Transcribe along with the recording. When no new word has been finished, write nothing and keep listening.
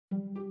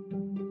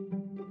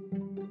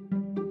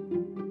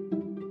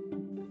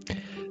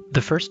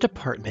The first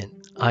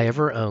apartment I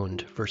ever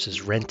owned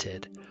versus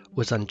rented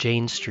was on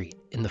Jane Street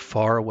in the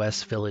far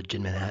West Village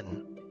in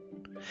Manhattan.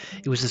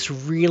 It was this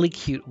really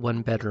cute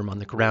one-bedroom on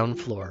the ground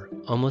floor,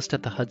 almost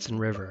at the Hudson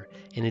River,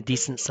 in a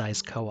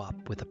decent-sized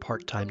co-op with a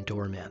part-time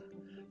doorman.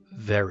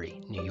 Very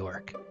New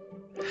York.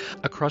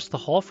 Across the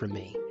hall from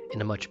me,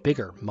 in a much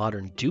bigger,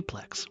 modern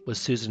duplex, was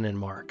Susan and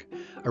Mark,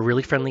 a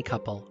really friendly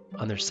couple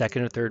on their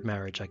second or third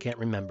marriage, I can't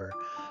remember,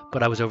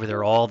 but I was over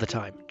there all the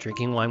time,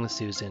 drinking wine with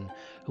Susan,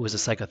 who was a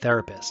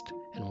psychotherapist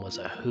and was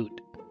a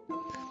hoot.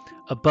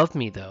 Above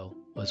me, though,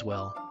 was,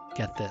 well,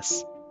 get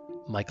this,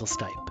 Michael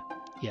Stipe.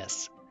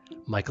 Yes,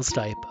 Michael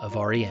Stipe of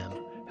REM,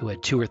 who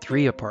had 2 or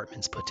 3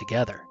 apartments put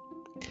together.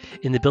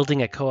 In the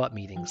building at co-op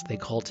meetings, they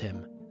called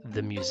him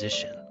the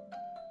musician.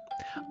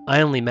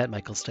 I only met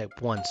Michael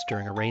Stipe once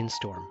during a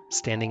rainstorm,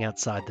 standing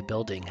outside the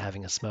building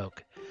having a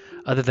smoke.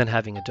 Other than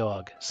having a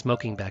dog,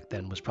 smoking back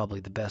then was probably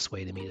the best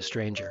way to meet a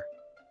stranger.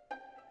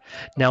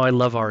 Now I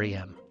love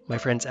REM. My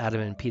friends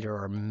Adam and Peter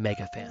are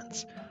mega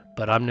fans,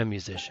 but I'm no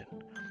musician.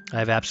 I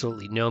have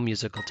absolutely no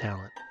musical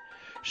talent.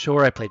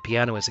 Sure, I played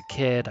piano as a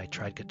kid, I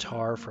tried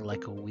guitar for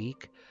like a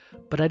week,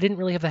 but I didn't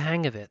really have the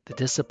hang of it, the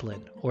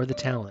discipline, or the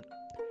talent.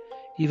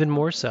 Even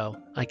more so,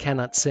 I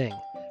cannot sing,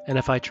 and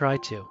if I try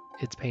to,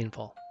 it's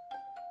painful.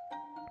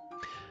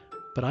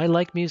 But I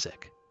like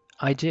music.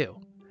 I do.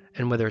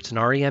 And whether it's an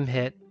REM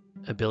hit,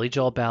 a Billy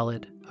Joel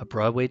ballad, a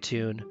Broadway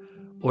tune,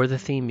 or the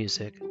theme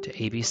music to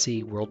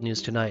ABC World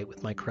News Tonight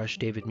with my crush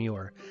David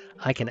Muir,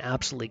 I can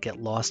absolutely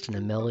get lost in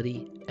a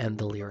melody and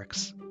the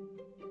lyrics.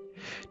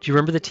 Do you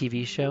remember the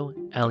TV show,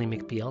 Ally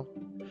McBeal?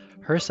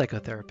 Her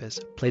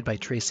psychotherapist, played by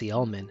Tracy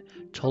Ullman,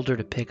 told her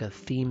to pick a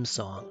theme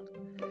song.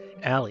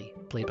 Ally,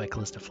 played by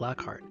Callista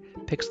Flockhart,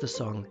 picks the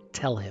song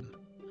Tell Him,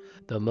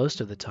 though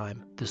most of the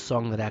time, the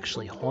song that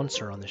actually haunts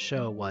her on the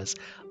show was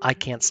I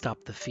Can't Stop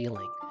the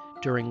Feeling,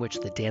 during which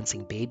the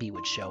dancing baby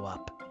would show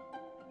up.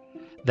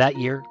 That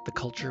year, the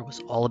culture was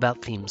all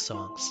about theme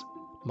songs.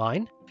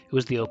 Mine? It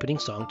was the opening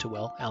song to,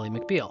 well, Ally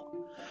McBeal,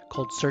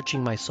 called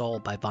Searching My Soul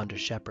by Vonda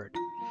Shepard.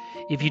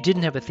 If you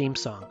didn't have a theme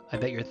song, I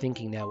bet you're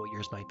thinking now what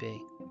yours might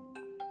be.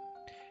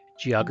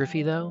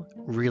 Geography, though,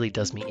 really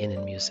does me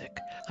in music.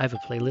 I have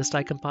a playlist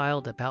I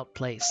compiled about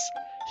place.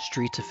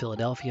 Streets of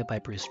Philadelphia by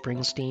Bruce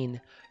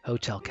Springsteen,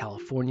 Hotel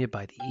California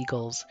by the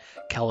Eagles,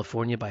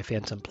 California by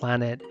Phantom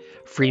Planet,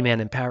 Free Man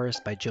in Paris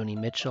by Joni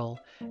Mitchell,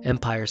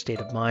 Empire State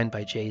of Mind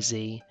by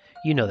Jay-Z,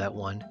 you know that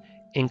one,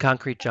 In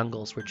Concrete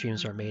Jungles Where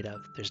Dreams Are Made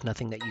Of, There's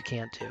Nothing That You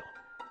Can't Do.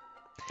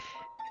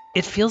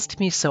 It feels to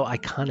me so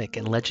iconic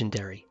and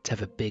legendary to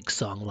have a big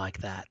song like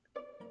that.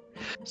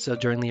 So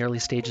during the early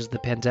stages of the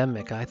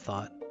pandemic, I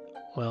thought,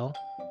 well,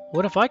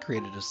 what if I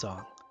created a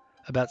song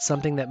about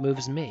something that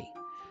moves me?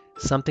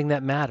 Something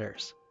that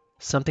matters,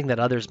 something that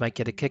others might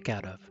get a kick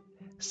out of,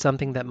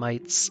 something that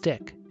might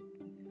stick.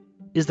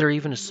 Is there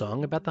even a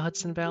song about the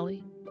Hudson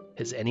Valley?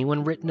 Has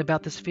anyone written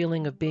about this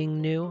feeling of being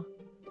new?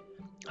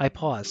 I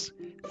pause,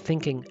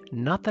 thinking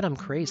not that I'm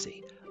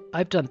crazy.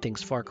 I've done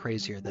things far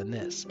crazier than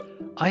this.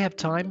 I have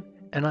time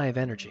and I have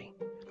energy.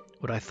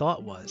 What I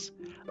thought was,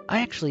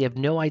 I actually have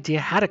no idea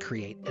how to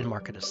create and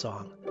market a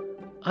song.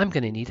 I'm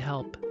going to need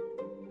help.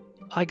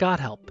 I got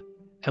help,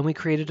 and we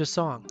created a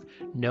song.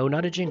 No,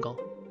 not a jingle.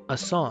 A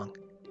song,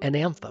 an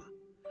anthem.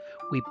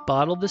 We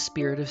bottled the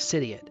spirit of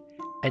Sidiot,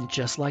 and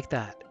just like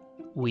that,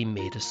 we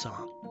made a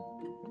song.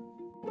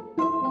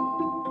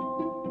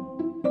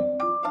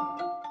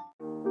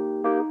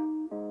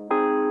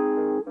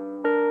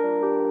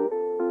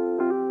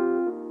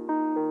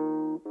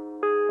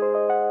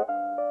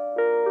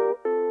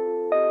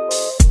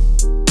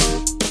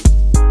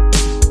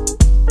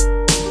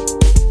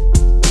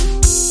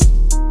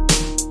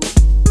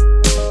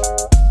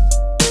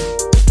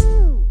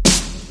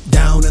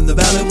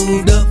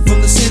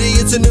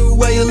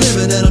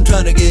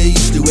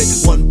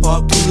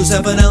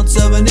 Have an ounce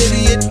of an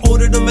idiot,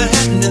 ordered a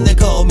Manhattan and they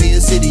call me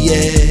a city,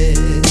 yeah.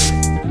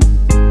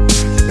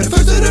 At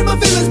first I hurt my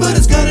feelings, but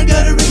it's got a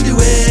ring to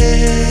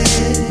it.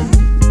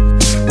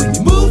 When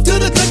you move to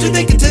the country,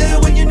 they can tell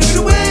when you're new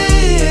to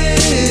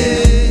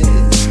it.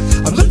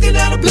 I'm looking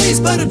at a place,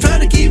 but I'm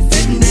trying to keep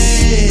fitting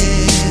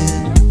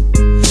in.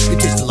 It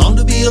takes too long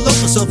to be a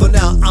local, so for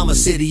now I'm a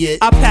city-it.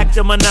 I packed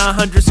up my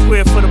 900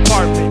 square foot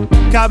apartment.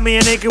 Got me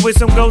an acre with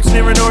some goats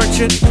near an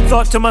orchard.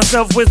 Thought to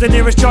myself, where's the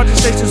nearest charging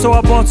station? So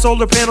I bought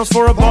solar panels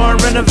for a barn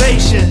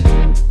renovation.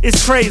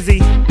 It's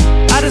crazy.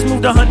 I just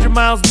moved 100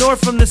 miles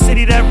north from the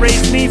city that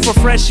raised me. For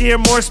fresh air,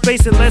 more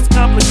space, and less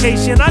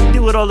complication. I'd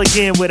do it all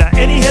again without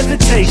any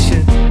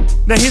hesitation.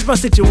 Now here's my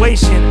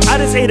situation. I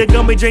just ate a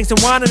gummy, drank some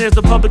wine, and there's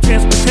the public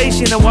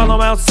transportation. And while I'm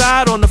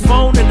outside on the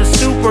phone in the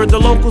stupor, the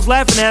locals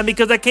laughing at me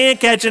cause I can't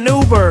catch an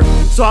Uber.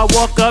 So I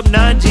walk up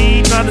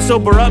 9G, trying to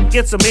sober up,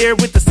 get some air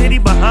with the city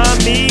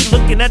behind me.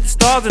 Looking at the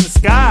stars in the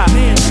sky,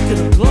 man, look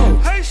at the glow.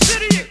 Hey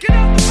city, get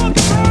out the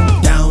fucking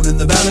road. Down in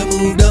the valley,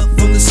 moved up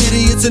from the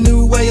city. It's a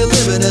new way of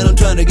living and I'm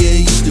trying to get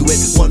used to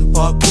it. One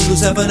park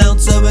poodles have an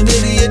ounce of an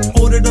idiot,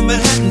 ordered a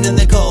Manhattan and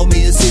they call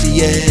me a city,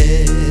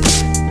 yeah.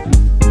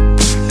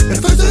 At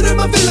first I hurt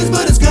my feelings,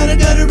 but it's got a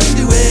ring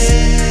to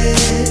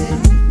it.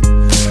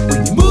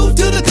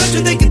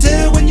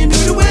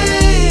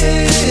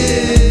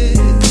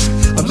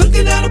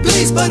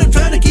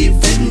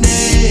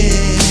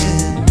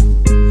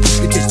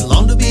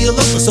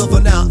 so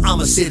for now I'm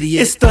a city.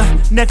 It's the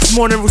next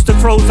morning, rooster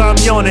crows, I'm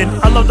yawning.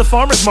 I love the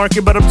farmer's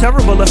market, but I'm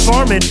terrible at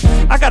farming.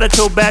 I got a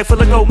tote bag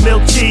full of goat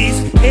milk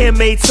cheese,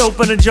 handmade soap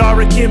and a jar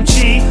of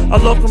kimchi, a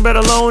local bread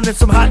alone and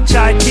some hot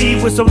chai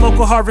tea with some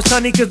local harvest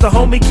honey, cause the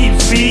homie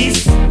keeps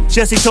bees.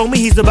 Jesse told me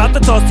he's about to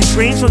toss these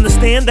greens from the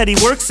stand that he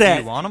works at.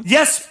 You want 'em?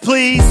 Yes,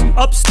 please.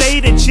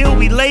 Upstate and chill,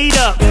 we laid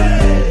up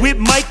with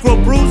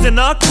micro brews in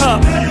our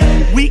cup.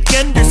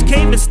 Weekenders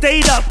came and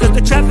stayed up, cause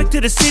the traffic to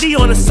the city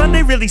on a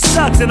Sunday really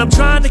sucks. And I'm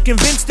trying to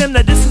convince them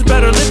that this is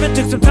better living.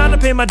 Took some time to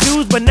pay my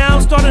dues, but now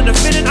I'm starting to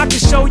fit in. I can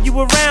show you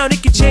around,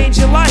 it can change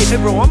your life. Hey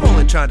bro, I'm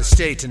only trying to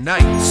stay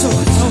tonight. So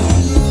I told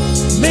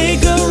him,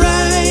 make a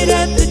right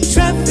at the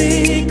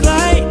traffic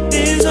light.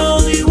 There's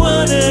only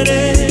one of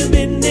them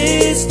in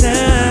this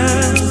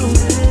town.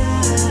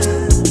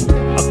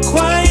 A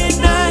quiet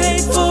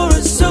night for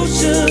a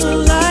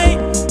social light,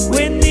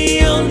 when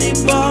the only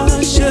bar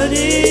shut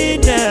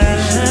it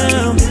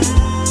down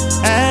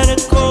at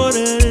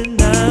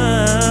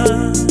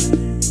 8:45.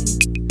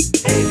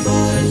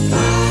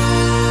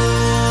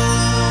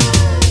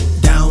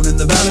 8:45. Down in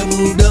the valley,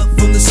 moved up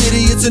from the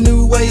city. It's a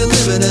new way of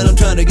living and I'm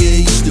trying to get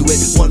used to it.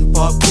 1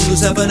 part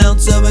booze, half an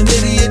ounce of an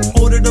idiot.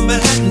 Ordered a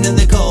Manhattan and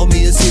they call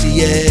me a city,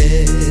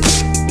 yeah.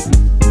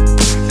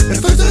 At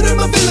first I hurt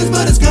my feelings,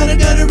 but it's kinda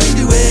got a ring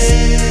to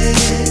it.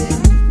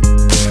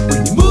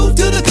 When you move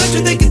to the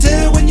country, they can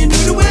tell when you're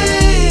new to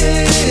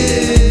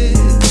it.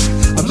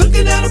 I'm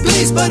looking at a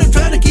place, but I'm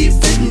trying to keep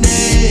fitting in.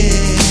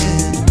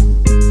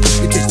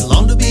 It takes too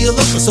long to be a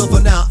local, so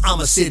for now I'm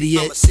a city,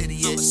 yeah.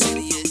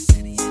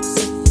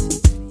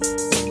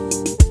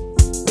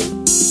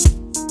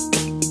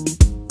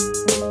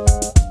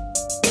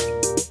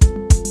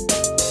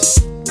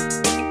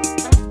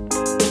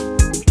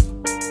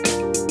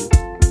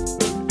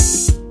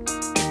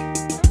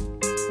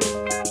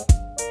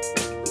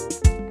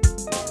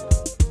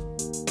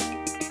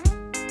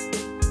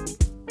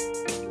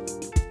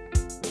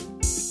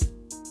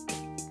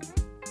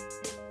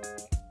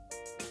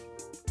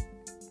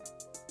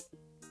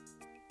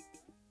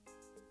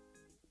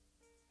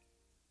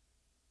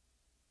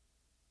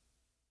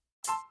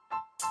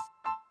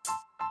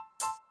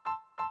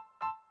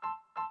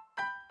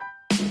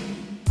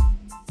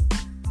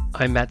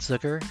 I'm Matt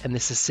Zucker, and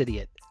this is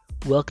Cidiot.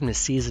 Welcome to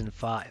Season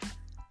 5.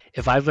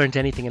 If I've learned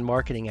anything in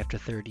marketing after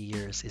 30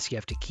 years, is you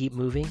have to keep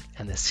moving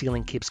and the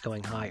ceiling keeps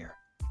going higher.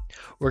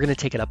 We're going to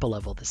take it up a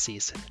level this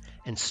season,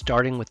 and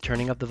starting with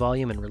turning up the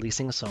volume and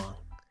releasing a song.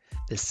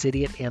 The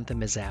Cidiot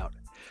anthem is out.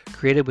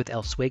 Created with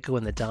El Sueco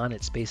and the Don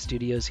at Space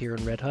Studios here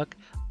in Red Hook,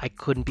 I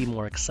couldn't be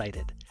more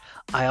excited.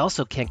 I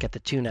also can't get the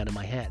tune out of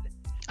my head.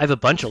 I have a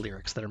bunch of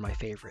lyrics that are my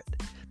favorite.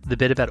 The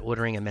bit about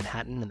ordering a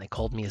Manhattan and they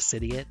called me a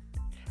Cidiot.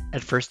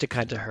 At first it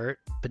kinda hurt,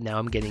 but now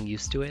I'm getting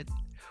used to it.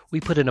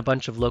 We put in a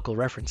bunch of local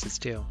references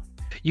too.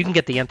 You can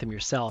get the anthem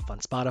yourself on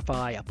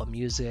Spotify, Apple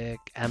Music,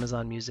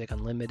 Amazon Music,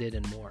 Unlimited,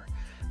 and more.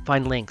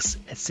 Find links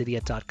at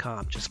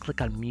cidiot.com. Just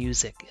click on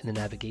music in the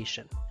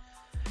navigation.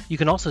 You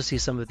can also see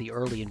some of the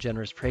early and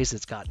generous praise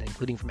it's gotten,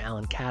 including from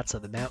Alan Katz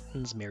of the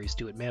Mountains, Mary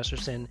Stuart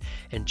Masterson,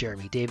 and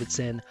Jeremy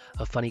Davidson,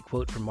 a funny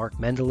quote from Mark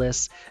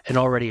Mendelis, and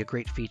already a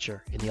great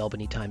feature in the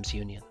Albany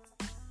Times-Union.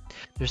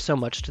 There's so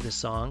much to this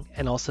song,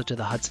 and also to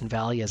the Hudson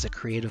Valley as a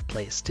creative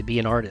place to be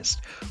an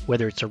artist,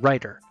 whether it's a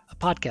writer, a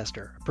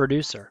podcaster, a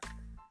producer,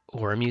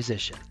 or a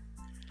musician.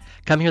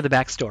 Come hear the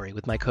backstory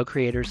with my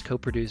co-creators,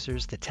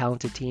 co-producers, the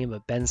talented team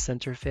of Ben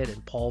Centerfit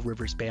and Paul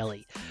Rivers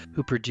Bailey,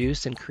 who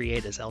produce and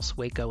create as El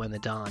Sueco and the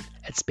Don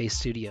at Space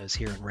Studios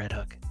here in Red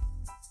Hook.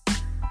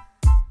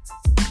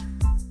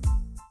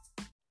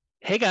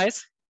 Hey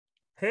guys.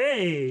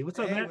 Hey, what's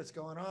up, Hey, Matt? what's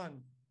going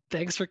on?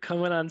 Thanks for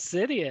coming on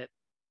Cidiot.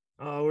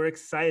 We're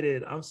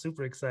excited. I'm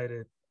super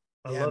excited.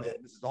 I love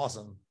it. This is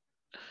awesome.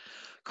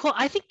 Cool.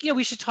 I think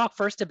we should talk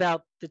first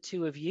about the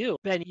two of you.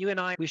 Ben, you and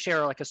I, we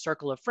share like a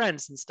circle of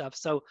friends and stuff.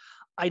 So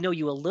I know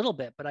you a little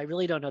bit, but I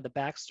really don't know the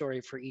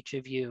backstory for each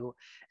of you.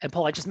 And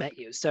Paul, I just met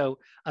you. So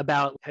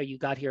about how you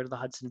got here to the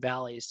Hudson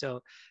Valley.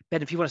 So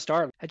Ben, if you want to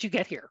start, how'd you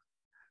get here?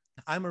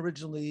 I'm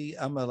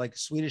a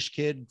Swedish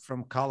kid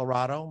from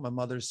Colorado. My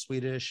mother's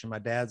Swedish and my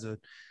dad's a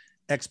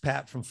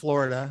expat from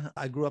Florida.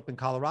 I grew up in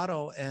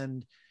Colorado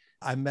and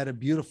I met a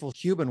beautiful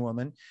Cuban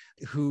woman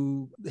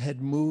who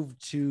had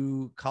moved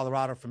to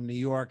Colorado from New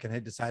York and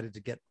had decided to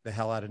get the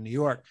hell out of New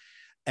York.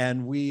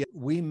 And we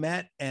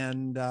met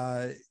and,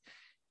 a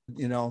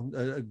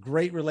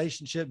great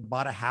relationship,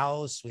 bought a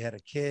house. We had a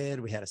kid,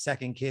 we had a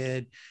second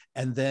kid.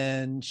 And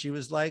then she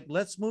was like,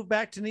 let's move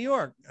back to New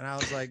York. And I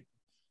was like,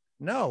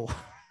 no.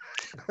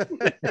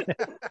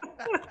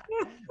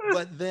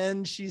 But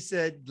then she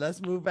said,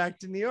 let's move back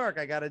to New York.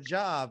 I got a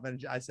job.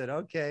 And I said,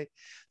 okay.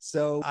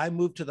 So I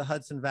moved to the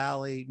Hudson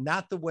Valley,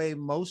 not the way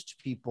most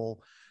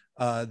people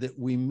that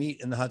we meet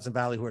in the Hudson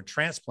Valley who are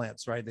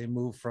transplants, right? They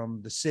move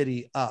from the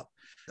city up.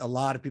 A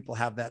lot of people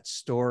have that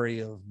story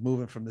of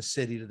moving from the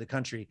city to the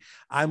country.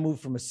 I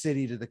moved from a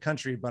city to the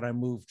country, but I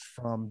moved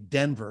from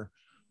Denver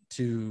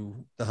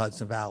to the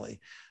Hudson Valley.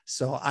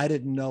 So I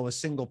didn't know a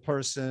single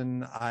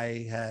person.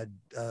 I had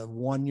a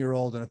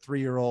 1-year-old and a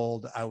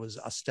 3-year-old. I was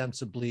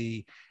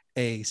ostensibly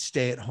a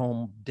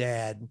stay-at-home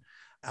dad.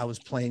 I was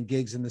playing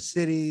gigs in the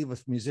city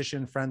with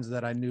musician friends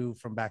that I knew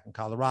from back in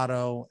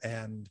Colorado.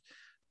 And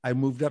I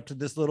moved up to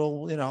this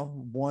little,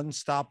 one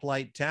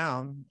stoplight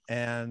town.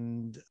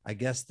 And I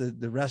guess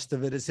the rest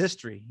of it is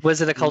history.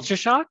 Was it a culture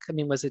shock? I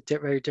mean, was it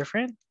very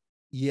different?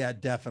 Yeah,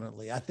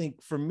 definitely. I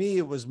think for me,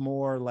 it was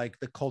more like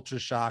the culture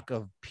shock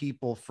of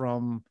people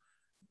from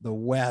the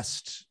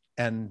West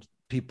and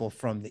people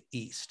from the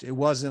East. It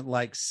wasn't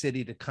like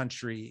city to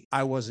country.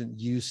 I wasn't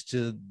used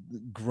to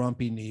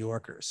grumpy New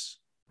Yorkers.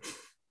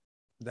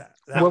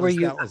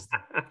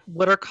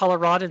 What are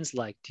Coloradans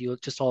like? Do you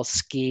just all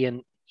ski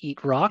and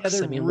eat rocks?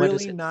 Yeah, they're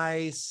really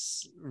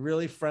nice,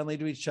 really friendly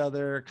to each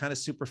other, kind of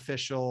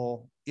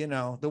superficial.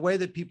 The way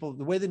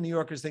the New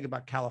Yorkers think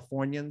about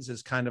Californians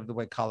is kind of the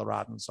way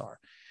Coloradans are.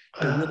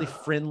 They're really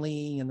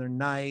friendly and they're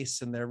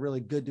nice and they're really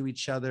good to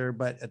each other.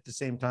 But at the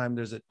same time,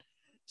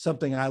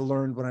 something I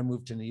learned when I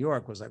moved to New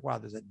York was like, wow,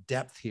 there's a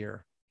depth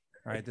here.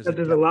 Right.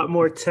 There's a lot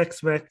more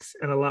Tex-Mex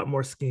and a lot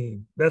more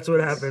skiing. That's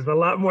what happens. A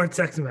lot more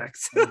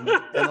Tex-Mex. And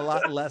a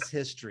lot less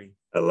history.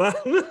 A lot.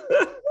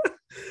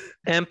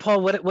 And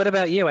Paul, what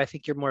about you? I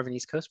think you're more of an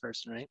East Coast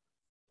person, right?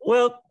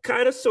 Well,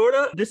 kind of, sort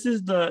of. This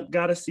is the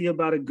Gotta See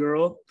About a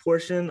Girl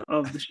portion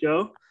of the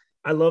show.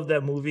 I love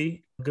that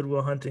movie, Good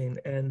Will Hunting.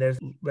 And there's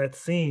that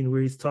scene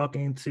where he's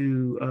talking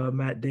to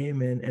Matt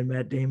Damon, and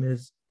Matt Damon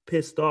is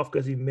pissed off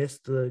because he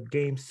missed the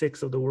game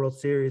 6 of the World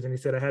Series. And he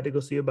said, I had to go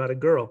see about a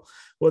girl.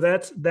 Well,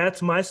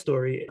 that's my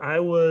story.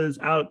 I was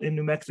out in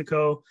New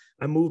Mexico.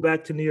 I moved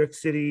back to New York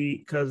City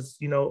because,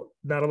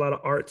 not a lot of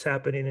art's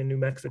happening in New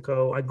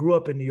Mexico. I grew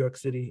up in New York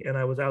City and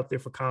I was out there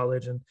for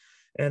college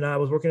and I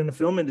was working in the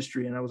film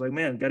industry. And I was like,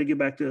 man, got to get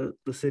back to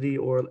the city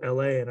or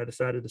LA. And I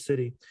decided the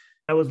city.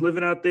 I was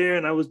living out there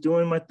and I was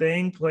doing my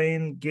thing,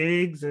 playing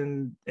gigs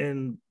and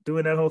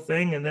doing that whole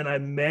thing. And then I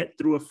met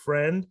through a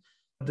friend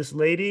this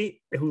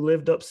lady who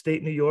lived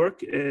upstate New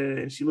York,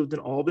 and she lived in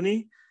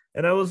Albany.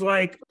 And I was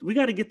like, we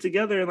got to get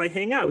together and like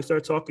hang out. We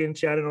started talking,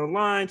 chatting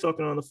online,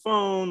 talking on the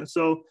phone. And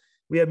so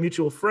we had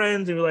mutual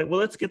friends and we're like, well,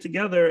 let's get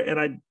together. And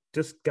I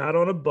just got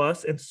on a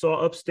bus and saw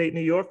upstate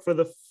New York for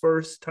the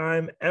first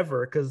time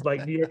ever. Cause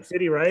like New York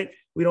City, right?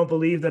 We don't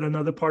believe that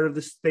another part of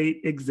the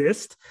state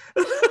exists.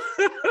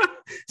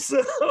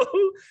 So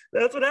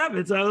that's what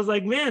happened. So I was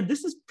like, man,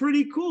 this is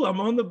pretty cool. I'm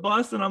on the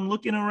bus and I'm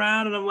looking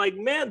around and I'm like,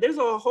 man, there's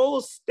a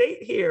whole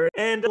state here.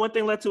 And one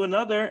thing led to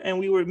another. And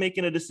we were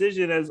making a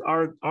decision as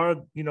our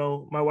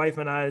my wife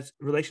and I's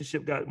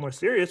relationship got more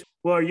serious.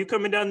 Well, are you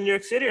coming down to New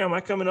York City or am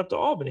I coming up to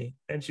Albany?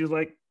 And she was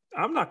like,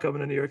 I'm not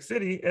coming to New York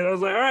City. And I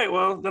was like, all right,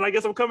 well, then I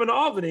guess I'm coming to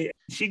Albany.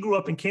 She grew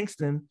up in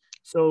Kingston.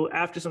 So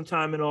after some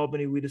time in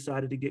Albany, we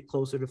decided to get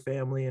closer to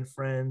family and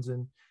friends.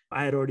 And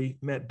I had already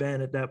met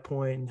Ben at that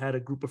point and had a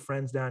group of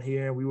friends down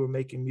here, and we were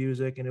making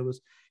music. And it was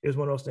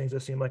one of those things that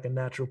seemed like a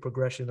natural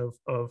progression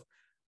of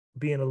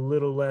being a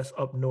little less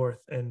up north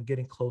and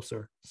getting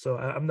closer. So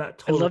I'm not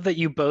totally... I love that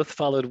you both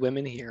followed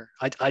women here.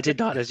 I did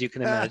not, as you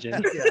can imagine.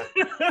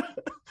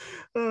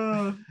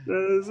 That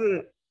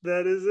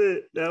is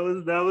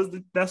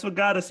it. That's what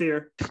got us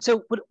here.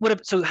 So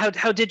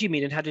how did you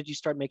meet and how did you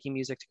start making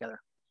music together?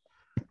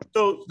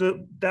 So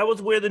that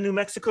was where the New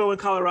Mexico and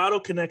Colorado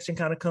connection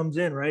kind of comes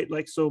in, right?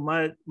 Like, so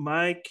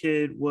my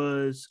kid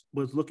was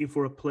looking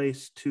for a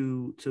place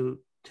to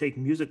take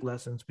music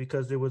lessons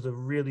because there was a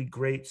really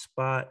great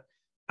spot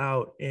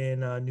out in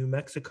New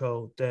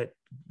Mexico that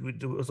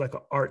was like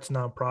an arts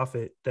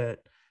nonprofit that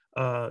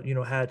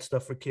had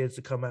stuff for kids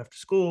to come after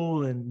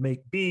school and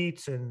make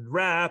beats and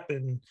rap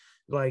and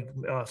like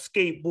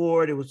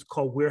skateboard. It was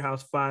called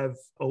Warehouse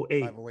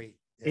 508. 508.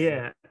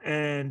 Yeah.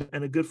 And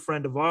a good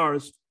friend of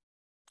ours,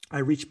 I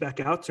reached back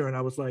out to her and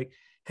I was like,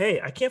 hey,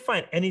 I can't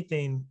find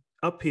anything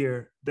up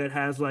here that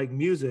has like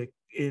music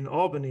in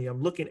Albany.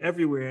 I'm looking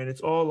everywhere and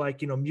it's all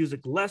like,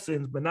 music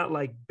lessons, but not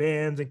like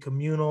bands and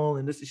communal.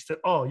 And she said,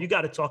 oh, you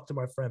got to talk to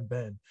my friend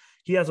Ben.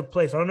 He has a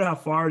place. I don't know how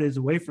far it is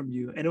away from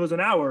you. And it was an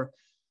hour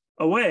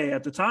away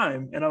at the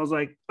time. And I was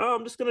like, oh,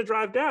 I'm just going to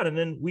drive down. And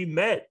then we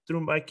met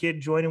through my kid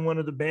joining one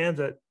of the bands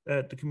at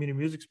the community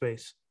music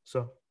space.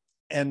 So.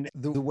 And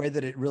the way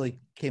that it really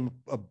came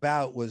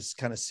about was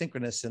kind of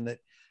synchronous in that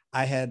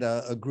I had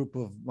a group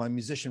of my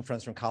musician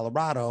friends from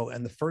Colorado.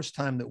 And the first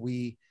time that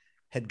we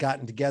had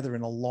gotten together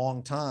in a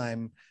long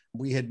time,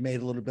 we had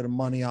made a little bit of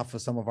money off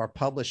of some of our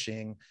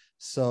publishing.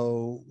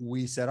 So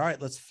we said, all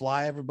right, let's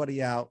fly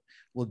everybody out.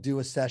 We'll do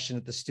a session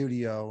at the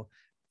studio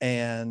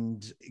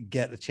and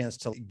get a chance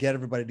to get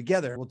everybody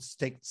together. We'll just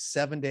take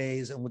 7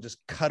 days and we'll just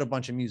cut a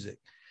bunch of music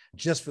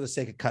just for the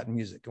sake of cutting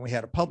music. And we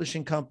had a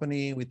publishing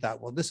company. We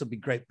thought, well, this will be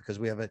great because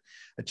we have a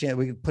chance.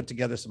 We could put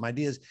together some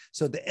ideas.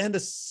 So at the end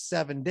of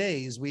 7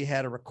 days, we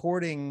had a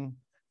recording.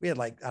 We had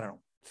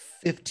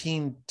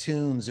 15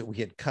 tunes that we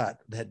had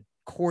cut that had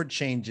chord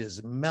changes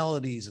and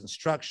melodies and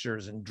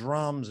structures and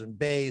drums and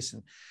bass,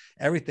 and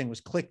everything was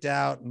clicked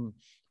out. And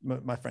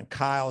my friend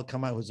Kyle had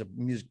come out, who's a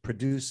music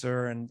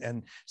producer.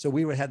 And so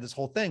we had this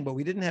whole thing, but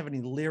we didn't have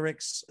any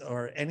lyrics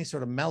or any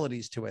sort of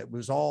melodies to it. It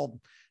was all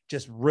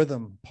just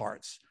rhythm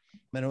parts.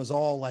 And it was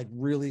all like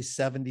really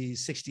 70s,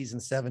 60s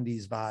and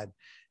 70s vibe.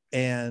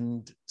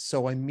 And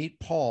so I meet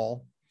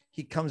Paul.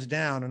 He comes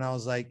down, and I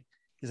was like,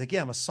 he's like,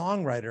 yeah, I'm a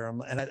songwriter.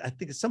 And I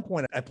think at some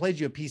point I played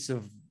you a piece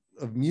of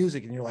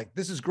music, and you're like,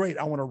 this is great,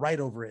 I want to write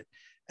over it.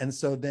 And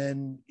so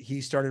then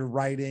he started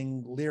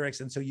writing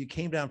lyrics. And so you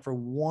came down for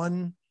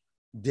one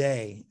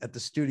day at the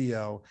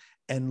studio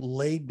and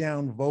laid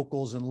down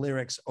vocals and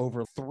lyrics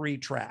over 3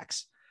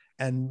 tracks.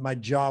 And my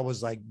jaw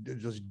was like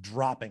just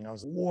dropping. I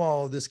was,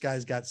 whoa, this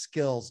guy's got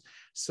skills.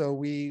 So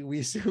we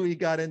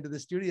got into the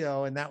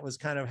studio, and that was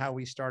kind of how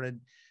we started.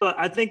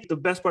 I think the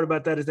best part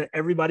about that is that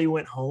everybody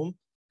went home.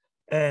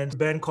 And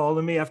Ben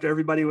called me after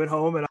everybody went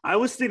home. And I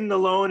was sitting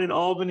alone in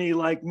Albany,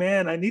 like,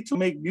 man, I need to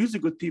make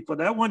music with people.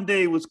 That one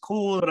day was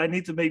cool, but I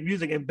need to make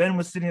music. And Ben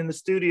was sitting in the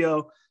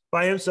studio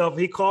by himself.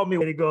 He called me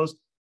and he goes,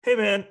 hey,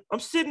 man, I'm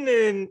sitting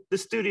in the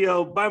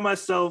studio by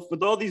myself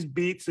with all these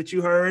beats that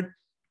you heard.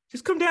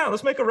 Just come down.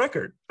 Let's make a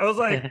record. I was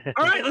like,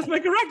 all right, let's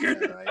make a record.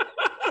 Yeah, right.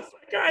 I was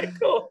like, all right,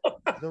 cool.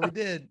 So we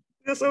did.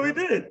 That's what we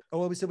did. Oh,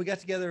 well, we said we got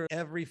together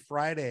every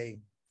Friday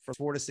for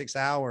 4 to 6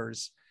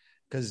 hours,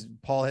 because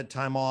Paul had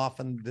time off,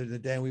 and the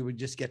day we would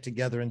just get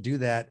together and do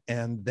that.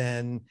 And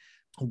then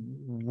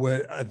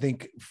what I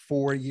think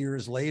 4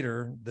 years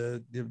later,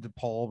 the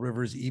Paul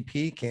Rivers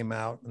EP came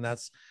out, and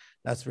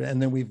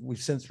and then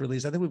we've since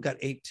released, I think we've got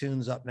 8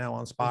 tunes up now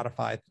on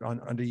Spotify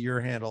under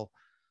your handle.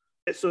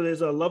 So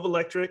there's a Love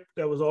Electric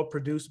that was all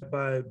produced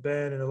by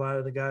Ben and a lot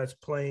of the guys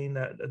playing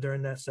that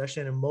during that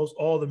session. And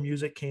all the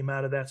music came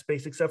out of that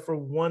space, except for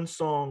one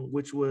song,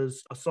 which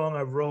was a song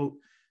I wrote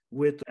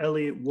with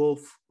Elliot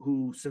Wolf,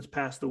 who since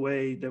passed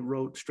away, that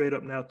wrote Straight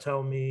Up Now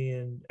Tell Me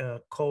and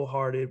Cold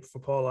Hearted for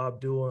Paula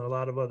Abdul and a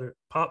lot of other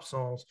pop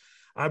songs.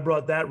 I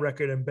brought that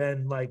record, and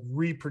Ben like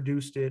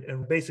reproduced it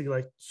and basically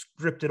like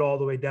stripped it all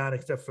the way down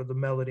except for the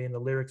melody and the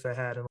lyrics I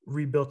had, and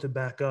rebuilt it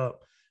back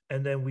up.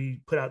 And then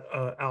we put out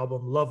an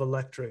album, Love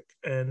Electric.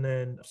 And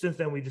then since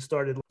then, we just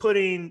started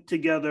putting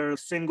together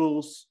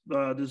singles.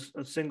 There's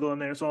a single in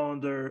there. It's all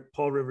under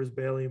Paul Rivers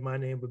Bailey, my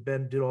name, but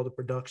Ben did all the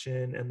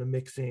production and the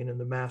mixing and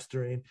the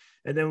mastering.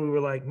 And then we were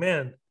like,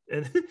 man,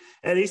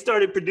 and he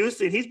started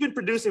producing. He's been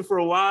producing for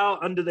a while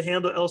under the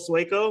handle El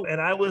Sueco.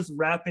 And I was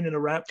rapping in a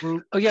rap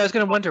group. Oh, yeah, I was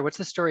going to wonder, what's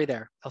the story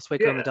there? El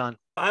Sueco and the Don.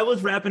 I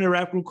was rapping in a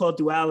rap group called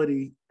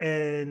Duality.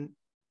 And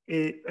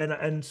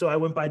so I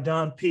went by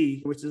Don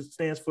P, which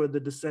stands for the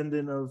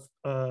descendant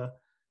of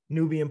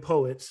Nubian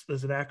poets.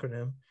 There's an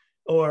acronym,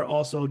 or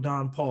also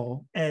Don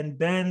Paul. And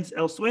Ben's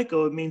El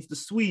Sueco, it means the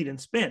Swede in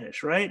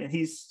Spanish, right? And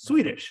he's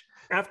Swedish.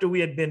 After we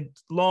had been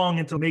long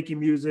into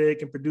making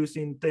music and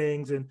producing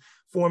things and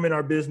forming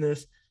our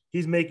business,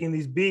 he's making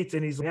these beats,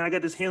 and he's like, man, I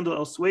got this handle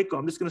El Sueco.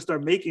 I'm just gonna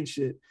start making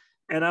shit.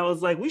 And I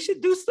was like, we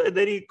should do something.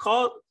 Then he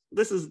called.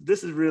 This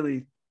is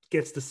really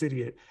gets the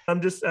city it.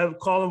 I'm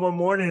calling one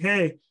morning,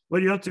 hey, what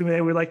are you up to,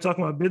 man? We're like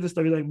talking about business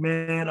stuff. He's like,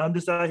 man, I'm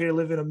just out here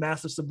living a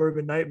massive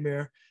suburban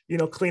nightmare,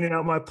 cleaning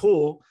out my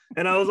pool.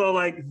 And I was all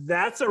like,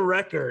 that's a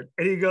record.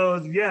 And he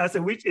goes, yeah.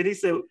 And he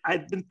said,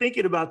 I've been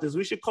thinking about this.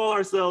 We should call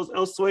ourselves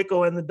El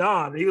Sueco and the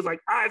Don. And he was like,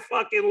 I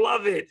fucking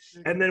love it.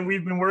 And then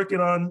we've been working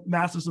on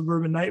Massive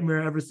Suburban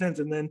Nightmare ever since.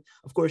 And then,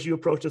 of course, you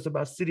approached us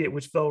about City It,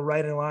 which fell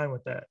right in line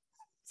with that.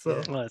 So,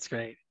 well, that's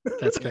great.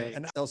 That's great.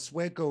 And El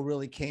Sueco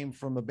really came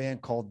from a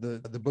band called the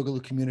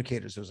Boogaloo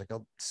Communicators. It was like a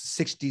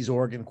 60s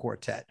organ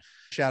quartet.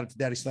 Shout out to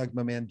Daddy Snugs,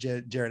 my man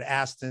Jared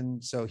Aston.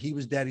 So he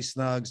was Daddy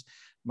Snugs.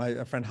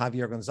 My friend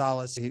Javier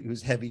Gonzalez,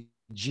 who's Heavy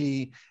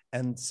G,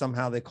 and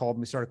somehow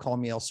started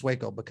calling me El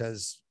Sueco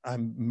because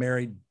I'm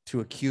married to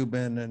a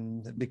Cuban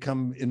and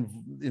become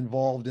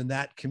involved in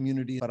that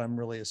community, but I'm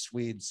really a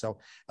Swede. So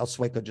El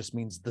Sueco just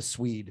means the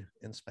Swede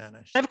in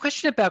Spanish. I have a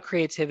question about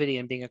creativity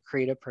and being a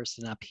creative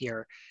person up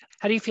here.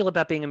 How do you feel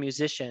about being a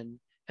musician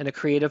and a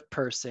creative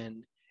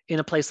person in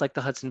a place like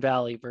the Hudson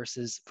Valley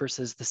versus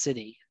the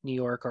city, New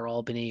York or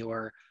Albany,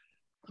 or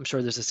I'm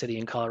sure there's a city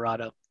in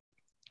Colorado?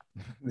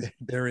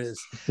 There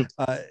is.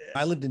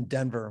 I lived in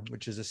Denver,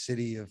 which is a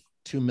city of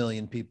 2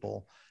 million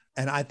people.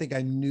 And I think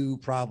I knew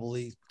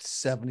probably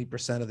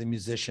 70% of the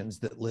musicians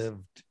that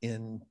lived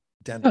in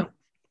Denver. Oh.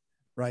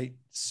 Right.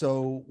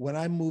 So when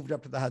I moved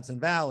up to the Hudson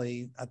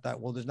Valley, I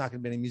thought, well, there's not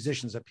going to be any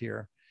musicians up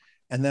here.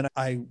 And then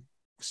I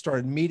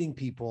started meeting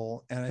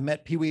people, and I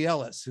met Pee Wee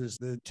Ellis, who's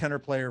the tenor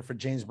player for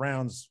James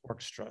Brown's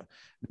orchestra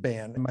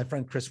band. And my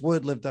friend Chris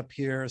Wood lived up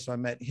here. So I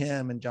met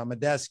him and John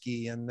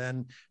Medeski. And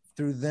then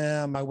through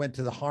them, I went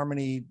to the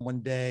Harmony one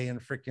day, and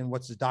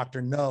freaking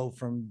Dr. No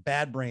from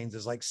Bad Brains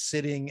is like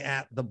sitting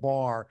at the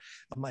bar.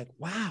 I'm like,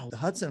 wow, the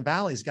Hudson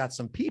Valley's got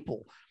some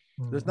people.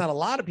 Mm-hmm. There's not a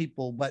lot of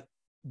people, but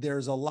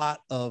there's a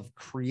lot of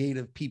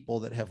creative people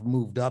that have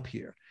moved up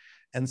here.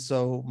 And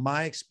so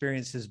my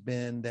experience has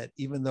been that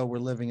even though we're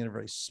living in a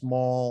very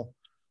small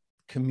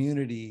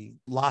community,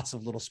 lots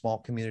of little small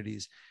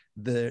communities,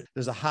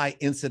 there's a high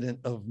incident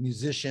of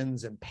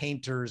musicians and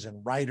painters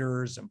and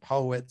writers and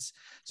poets.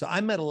 So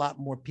I met a lot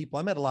more people.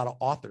 I met a lot of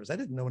authors. I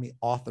didn't know any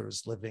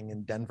authors living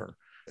in Denver.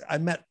 I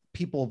met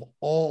people of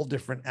all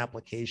different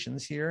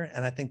applications here.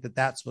 And I think that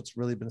that's what's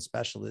really been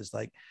special is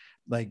like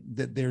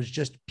that there's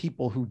just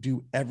people who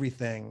do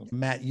everything.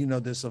 Matt, you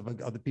know this of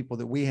the people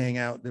that we hang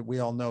out, that we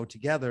all know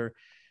together.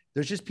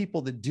 There's just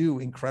people that do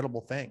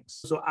incredible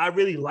things. So I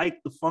really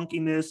like the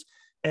funkiness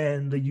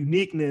and the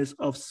uniqueness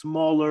of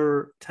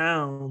smaller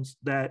towns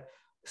that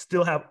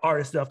still have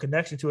artists that have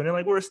connection to it. And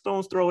like, we're a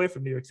stone's throw away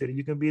from New York City.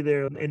 You can be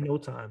there in no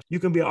time. You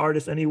can be an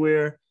artist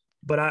anywhere.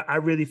 But I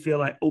really feel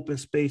like open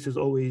space has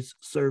always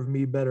served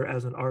me better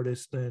as an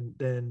artist than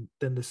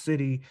the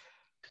city.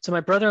 So my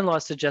brother-in-law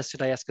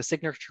suggested I ask a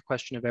signature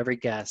question of every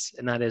guest,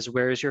 and that is,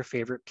 where is your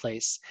favorite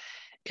place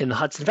in the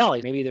Hudson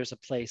Valley? Maybe there's a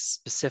place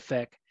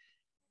specific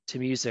to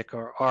music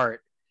or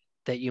art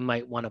that you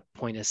might want to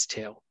point us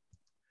to.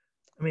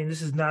 I mean,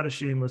 this is not a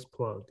shameless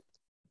plug.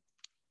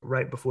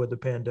 Right before the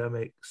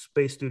pandemic,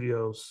 Space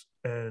Studios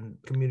and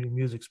Community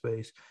Music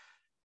Space,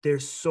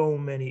 there's so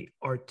many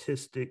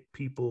artistic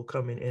people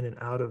coming in and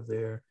out of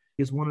there.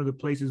 It's one of the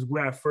places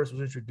where I first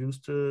was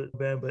introduced to the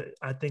band, but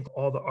I think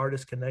all the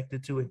artists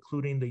connected to,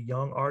 including the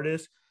young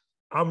artists,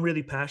 I'm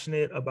really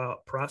passionate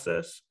about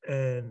process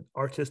and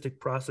artistic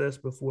process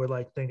before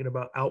like thinking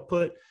about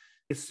output.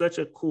 It's such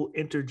a cool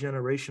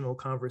intergenerational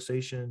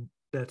conversation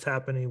that's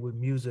happening with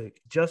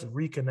music. Just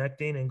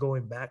reconnecting and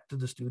going back to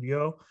the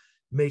studio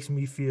makes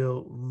me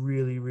feel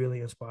really,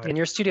 really inspired. And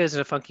your studio is in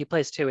a funky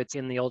place too. It's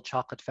in the old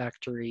chocolate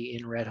factory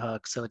in Red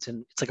Hook. So it's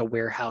like a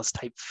warehouse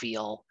type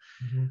feel.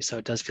 Mm-hmm. So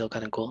it does feel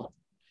kind of cool.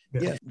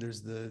 Yeah,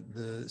 there's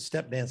the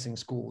step dancing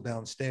school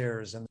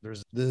downstairs, and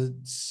there's the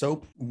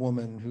soap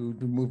woman who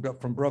moved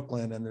up from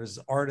Brooklyn, and there's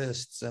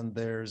artists, and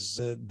there's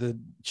the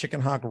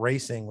Chicken Hawk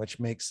Racing, which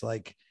makes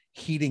like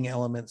heating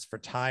elements for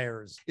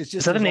tires. It's just,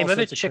 is that the name of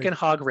it? Chicken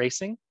Hawk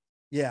Racing?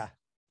 Yeah.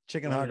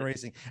 Chicken Hawk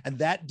Racing. And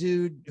that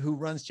dude who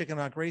runs Chicken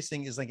Hawk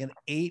Racing is like an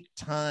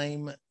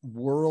 8-time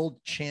world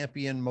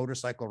champion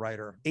motorcycle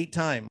rider.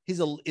 8-time. He's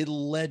a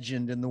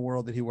legend in the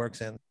world that he works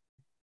in.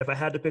 If I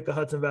had to pick a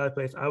Hudson Valley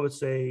place, I would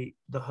say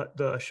the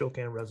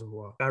Ashokan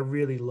Reservoir. I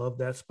really love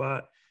that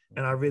spot.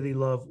 And I really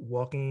love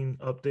walking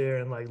up there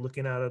and like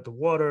looking out at the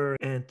water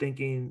and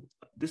thinking,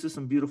 this is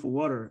some beautiful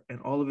water, and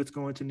all of it's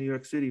going to New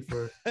York City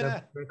for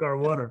drink our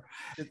water.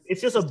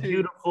 It's just a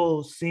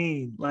beautiful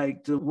scene,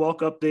 like to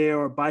walk up there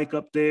or bike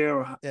up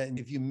there. And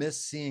if you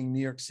miss seeing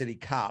New York City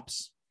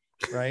cops,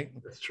 right?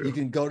 That's true. You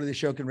can go to the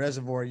Ashokan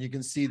Reservoir. You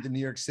can see the New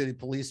York City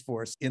police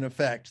force in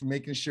effect,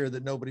 making sure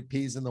that nobody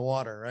pees in the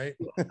water, right?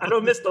 I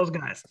don't miss those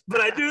guys,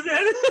 but I do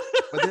that.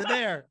 But they're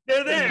there.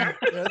 They're there.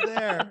 They're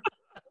there.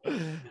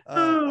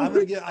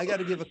 I got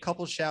to give a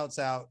couple shouts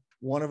out.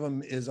 One of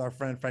them is our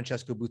friend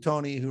Francesco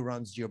Buttoni, who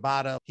runs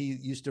Giobata. He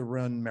used to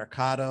run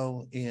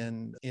Mercato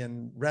in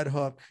Red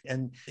Hook.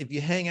 And if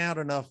you hang out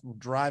enough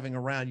driving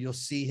around, you'll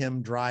see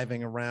him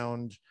driving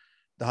around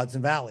the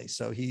Hudson Valley.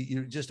 So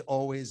you just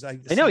always, I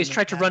know he's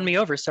tried to run me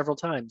over several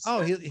times.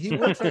 Oh, he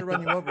will try to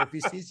run you over if he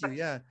sees you.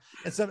 Yeah.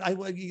 And so I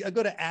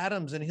go to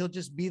Adams, and he'll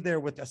just be there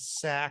with a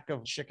sack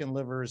of chicken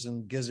livers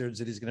and gizzards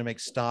that he's going to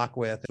make stock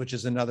with, which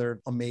is another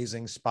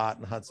amazing spot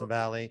in the Hudson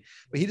Valley.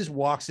 But he just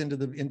walks into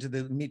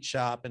the meat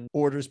shop and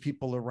orders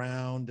people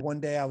around. One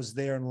day I was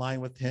there in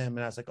line with him,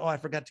 and I was like, oh, I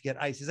forgot to get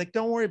ice. He's like,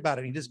 don't worry about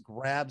it. He just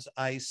grabs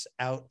ice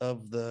out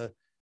of the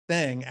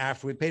thing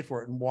after we paid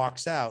for it and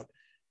walks out.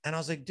 And I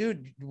was like,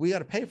 dude, we got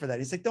to pay for that.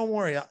 He's like, don't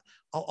worry,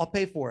 I'll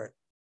pay for it.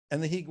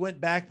 And then he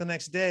went back the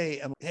next day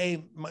and,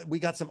 hey, we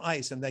got some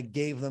ice, and that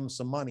gave them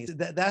some money.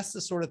 That's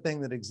the sort of thing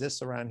that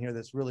exists around here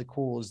that's really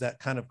cool, is that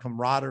kind of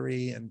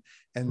camaraderie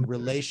and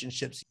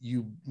relationships.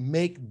 You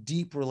make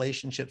deep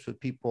relationships with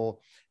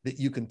people that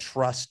you can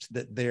trust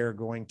that they're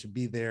going to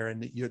be there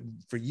and that you're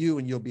for you,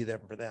 and you'll be there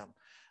for them.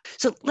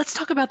 So let's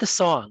talk about the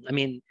song. I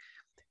mean,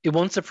 it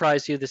won't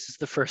surprise you, this is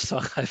the first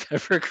song I've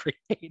ever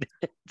created.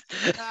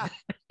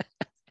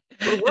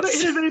 But what an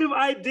innovative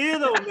idea,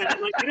 though, man.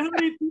 Like, you know how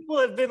many people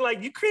have been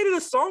like, you created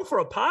a song for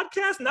a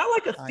podcast, not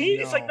like a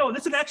theme. It's like, no,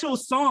 this is an actual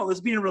song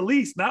that's being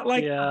released, not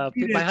like. Yeah,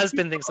 my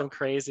husband thinks I'm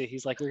crazy.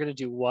 He's like, you're going to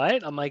do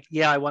what? I'm like,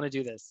 yeah, I want to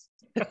do this.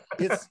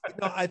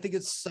 I think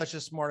it's such a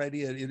smart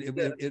idea.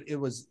 It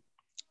was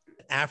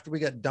after we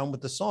got done with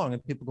the song,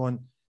 and people going,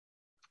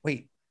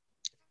 wait,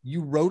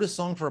 you wrote a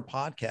song for a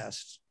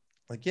podcast?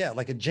 Like, yeah,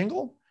 like a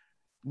jingle?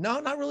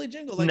 No, not really a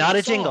jingle. Like, not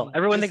a jingle.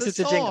 Everyone thinks it's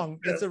a jingle.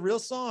 It's a real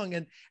song.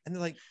 And they're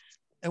like,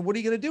 and what are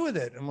you going to do with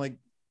it? I'm like,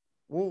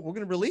 well, we're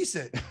going to release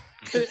it.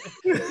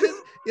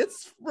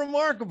 It's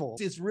remarkable.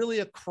 It's really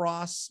a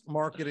cross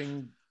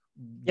marketing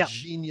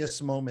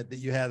genius moment that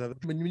you had.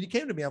 When you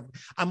came to me,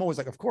 I'm always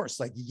like, of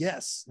course, like,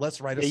 yes, let's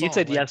write a song. You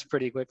said like, yes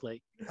pretty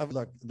quickly.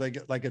 Look,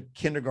 like a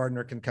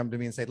kindergartner can come to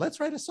me and say, let's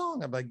write a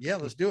song. I'm like, yeah,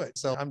 let's do it.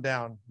 So I'm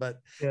down.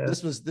 But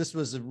this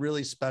was a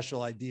really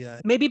special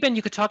idea. Maybe, Ben,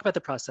 you could talk about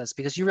the process,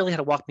 because you really had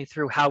to walk me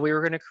through how we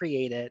were going to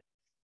create it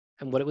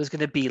and what it was going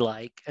to be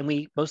like. And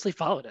we mostly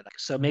followed it.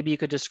 So maybe you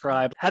could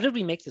describe, how did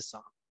we make this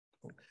song?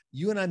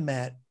 You and I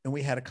met and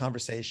we had a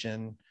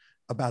conversation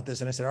about this.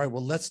 And I said, all right,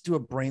 well, let's do a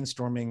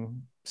brainstorming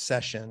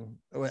session.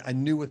 I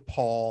knew with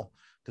Paul,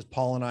 because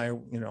Paul and I,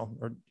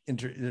 are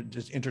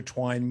just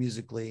intertwined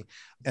musically.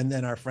 And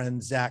then our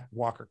friend, Zach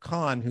Walker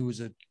Kahn, who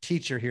is a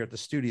teacher here at the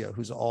studio,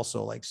 who's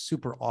also like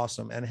super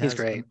awesome and has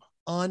great.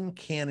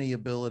 uncanny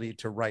ability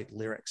to write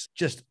lyrics,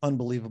 just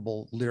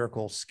unbelievable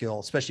lyrical skill,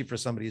 especially for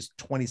somebody who's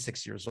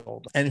 26 years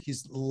old. And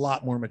he's a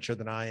lot more mature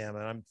than I am,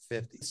 and I'm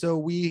 50. So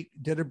we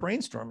did a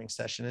brainstorming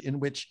session in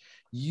which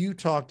you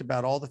talked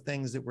about all the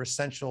things that were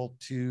essential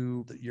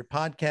to your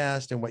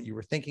podcast and what you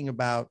were thinking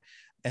about.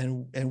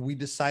 And we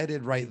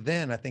decided right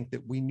then, I think,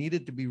 that we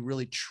needed to be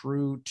really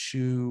true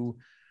to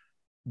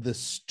the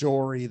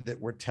story that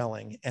we're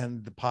telling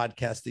and the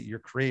podcast that you're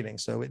creating.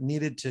 So it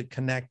needed to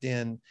connect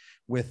in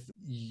with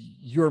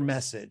your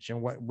message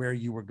and where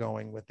you were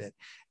going with it.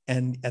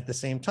 And at the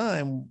same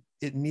time,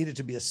 it needed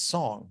to be a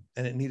song,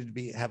 and it needed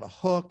to have a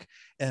hook.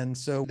 And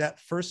so that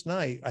first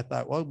night I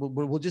thought, well,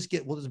 we'll just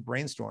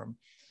brainstorm.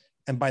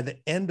 And by the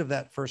end of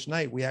that first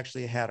night, we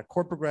actually had a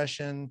chord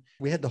progression.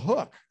 We had the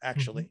hook,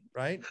 actually,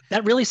 right?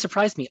 That really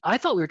surprised me. I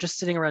thought we were just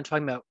sitting around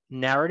talking about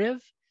narrative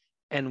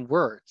and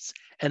words.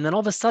 And then all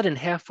of a sudden,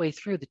 halfway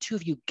through, the two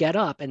of you get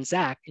up, and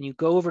Zach, and you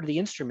go over to the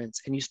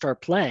instruments and you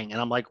start playing.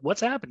 And I'm like,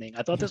 what's happening?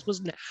 I thought this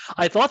was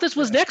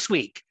next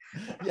week.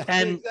 Yeah,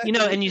 And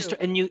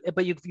exactly.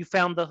 but you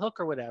found the hook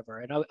or whatever.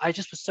 And I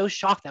just was so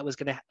shocked I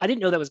didn't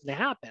know that was going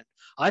to happen.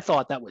 I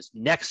thought that was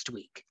next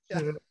week.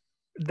 Yeah.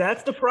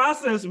 That's the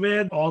process,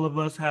 man. All of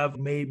us have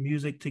made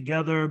music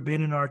together,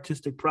 been in an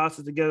artistic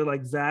process together,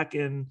 like Zach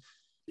and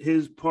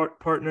his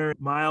partner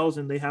Miles,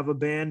 and they have a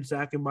band,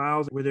 Zach and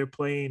Miles, where they're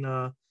playing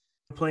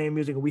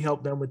music, and we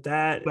help them with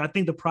that. But I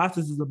think the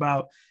process is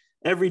about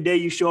every day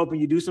you show up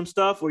and you do some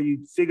stuff, or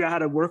you figure out how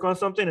to work on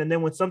something, and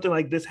then when something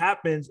like this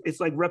happens,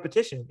 it's like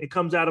repetition. It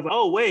comes out of,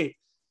 oh wait,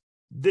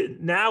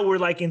 now we're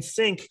like in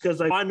sync,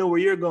 because like I know where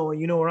you're going,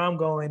 you know where I'm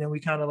going, and we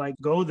kind of like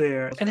go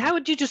there. And how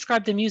would you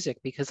describe the music?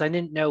 Because I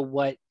didn't know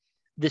what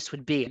this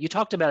would be. You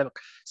talked about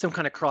some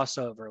kind of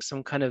crossover,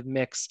 some kind of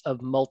mix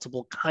of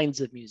multiple kinds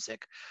of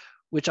music,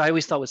 which I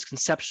always thought was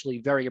conceptually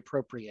very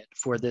appropriate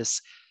for this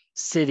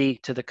city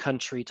to the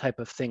country type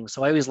of thing.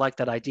 So I always liked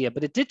that idea,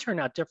 but it did turn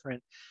out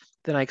different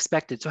than I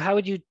expected. So how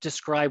would you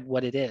describe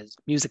what it is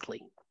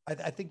musically?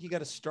 I think you got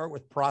to start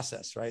with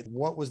process, right?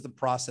 What was the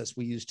process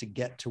we used to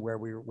get to where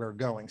we were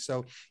going?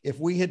 So if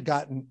we had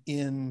gotten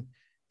in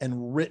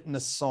and written a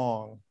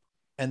song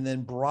and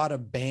then brought a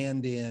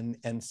band in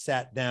and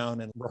sat down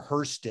and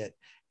rehearsed it,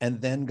 and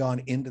then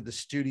gone into the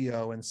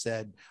studio and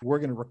said, we're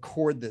going to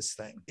record this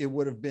thing, it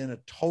would have been a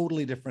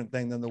totally different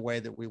thing than the way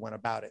that we went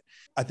about it.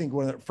 I think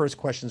one of the first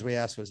questions we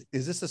asked was,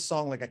 is this a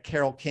song like a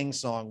Carole King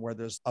song where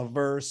there's a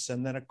verse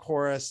and then a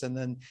chorus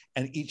and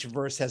each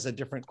verse has a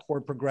different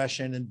chord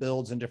progression and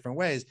builds in different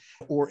ways?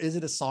 Or is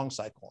it a song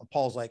cycle? And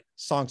Paul's like,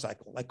 song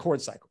cycle, like chord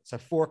cycle. So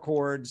four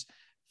chords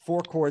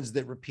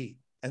that repeat.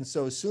 And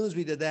so as soon as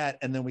we did that,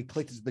 and then we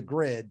clicked to the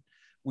grid,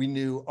 we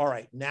knew, all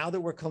right, now that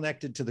we're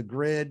connected to the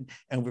grid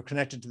and we're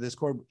connected to this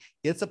chord,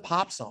 it's a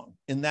pop song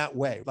in that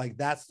way. Like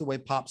that's the way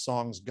pop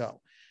songs go.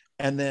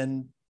 And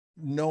then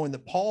knowing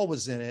that Paul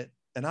was in it,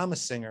 and I'm a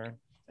singer,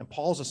 and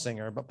Paul's a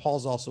singer, but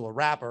Paul's also a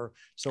rapper.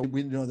 So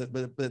we know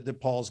that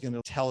Paul's going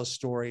to tell a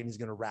story and he's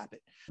going to rap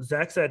it.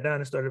 Zach sat down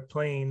and started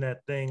playing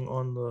that thing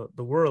on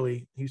the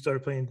whirly. He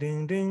started playing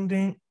ding, ding,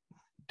 ding,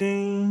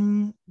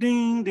 ding,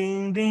 ding,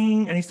 ding,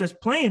 ding. And he starts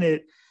playing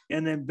it.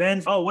 And then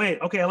Ben's, oh,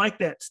 wait, okay, I like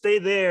that. Stay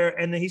there.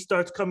 And then he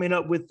starts coming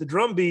up with the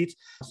drum beats.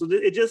 So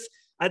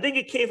I think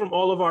it came from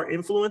all of our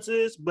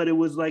influences, but it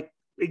was like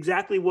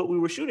exactly what we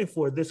were shooting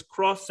for. This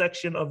cross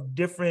section of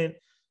different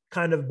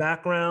kind of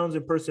backgrounds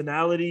and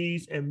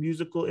personalities and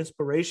musical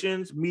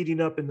inspirations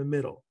meeting up in the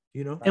middle,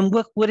 you know? And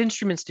what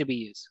instruments did we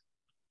use?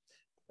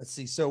 Let's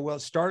see. So, well,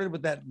 it started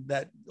with that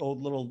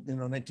old little,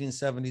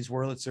 1970s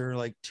Wurlitzer,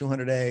 like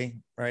 200A,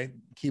 right?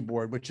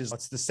 Keyboard,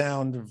 it's the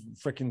sound of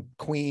freaking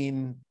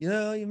Queen.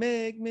 You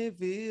make me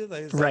feel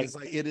like, right. It's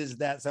like, it is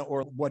that sound.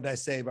 Or What Did I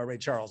Say by Ray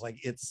Charles?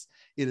 Like it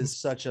is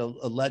such a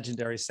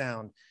legendary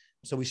sound.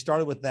 So we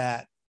started with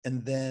that,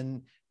 and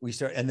then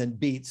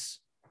beats.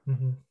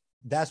 Mm-hmm.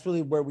 That's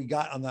really where we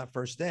got on that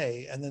first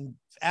day. And then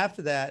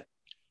after that,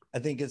 I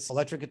think it's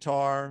electric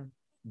guitar,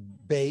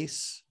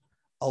 bass,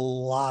 a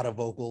lot of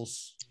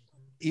vocals.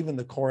 Even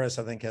the chorus,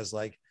 I think, is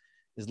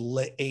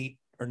 8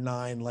 or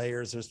 9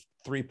 layers. There's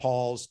 3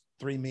 Pauls,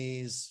 3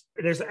 me's.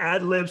 There's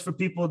ad libs for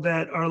people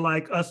that are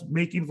like us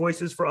making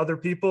voices for other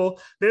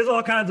people. There's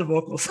all kinds of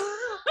vocals.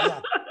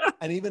 Yeah.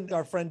 And even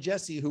our friend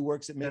Jesse, who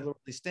works at Miller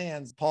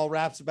Stands, Paul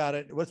raps about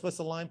it. What's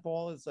the line,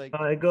 Paul? It's like,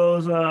 it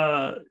goes,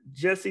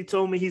 Jesse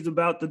told me he's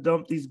about to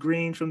dump these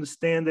greens from the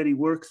stand that he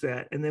works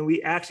at. And then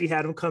we actually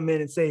had him come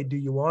in and say, do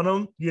you want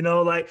them?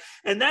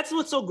 And that's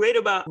what's so great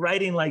about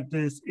writing like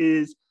this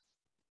is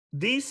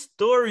these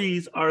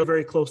stories are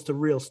very close to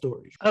real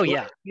stories. Oh,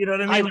 yeah. You know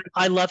what I mean?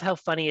 I love how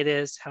funny it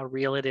is, how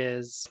real it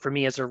is. For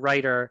me as a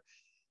writer,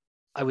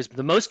 I was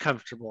the most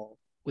comfortable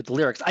with the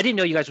lyrics. I didn't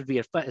know you guys would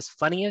be as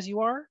funny as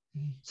you are.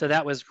 So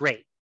that was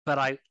great. But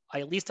I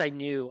at least I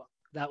knew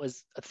that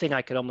was a thing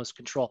I could almost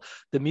control.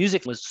 The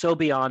music was so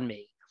beyond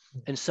me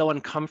and so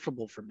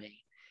uncomfortable for me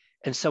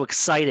and so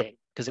exciting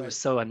because it was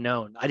so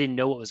unknown. I didn't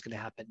know what was going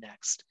to happen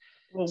next.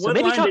 Well, So one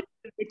maybe line talk. that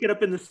didn't pick it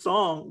up in the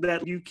song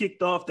that you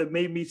kicked off that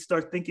made me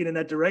start thinking in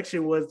that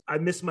direction was "I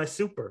miss my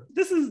super."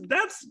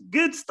 That's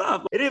good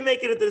stuff. It didn't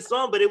make it into the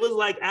song, but it was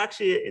like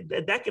actually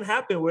that can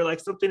happen where like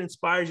something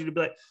inspires you to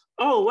be like,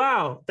 oh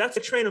wow, that's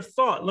a train of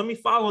thought. Let me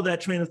follow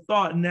that train of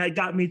thought, and that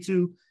got me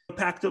to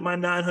packed up my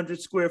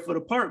 900 square foot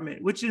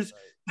apartment, which is,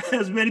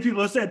 as many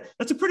people have said,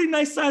 that's a pretty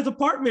nice size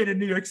apartment in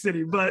New York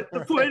City. But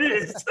the point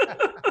is,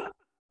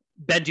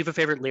 Ben, do you have a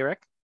favorite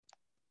lyric?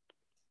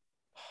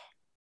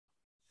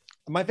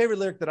 My favorite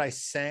lyric that I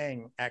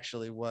sang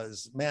actually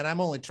was, man,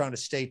 I'm only trying to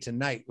stay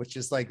tonight, which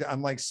is like,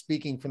 I'm like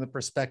speaking from the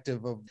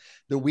perspective of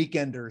the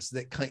weekenders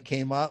that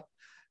came up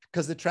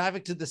because the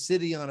traffic to the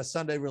city on a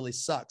Sunday really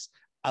sucks.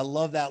 I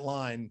love that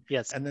line.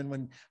 Yes. And then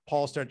when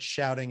Paul starts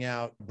shouting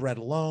out Bread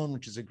Alone,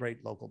 which is a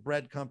great local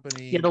bread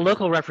company. Yeah, the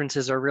local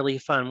references are really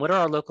fun. What are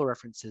our local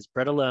references?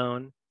 Bread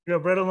Alone. we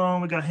got Bread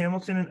Alone, we got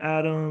Hamilton and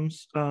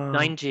Adams,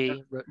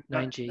 9G.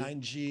 9G.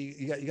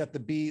 9G. You got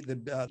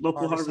the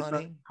local Harvest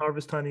Honey.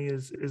 Harvest Honey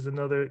is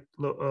another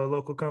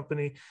local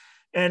company.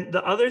 And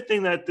the other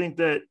thing that I think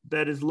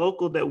that is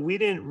local that we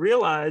didn't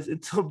realize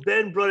until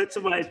Ben brought it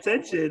to my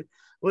attention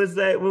was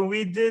that when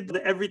we did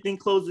the Everything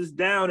Closes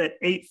Down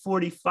at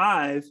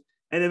 8:45,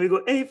 and then we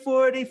go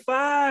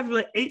 8:45,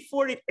 like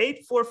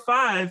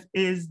 8:45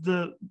 is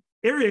the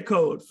area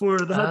code for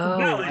the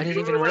Hudson Valley. I didn't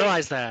even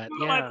realize that.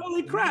 Yeah. Like,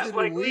 holy crap. Neither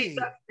Like, do we.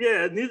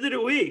 neither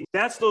do we.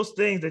 That's those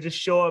things that just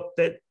show up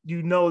that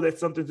you know that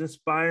something's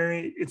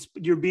inspiring.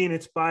 You're being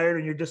inspired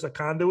and you're just a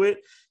conduit,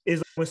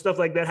 is when stuff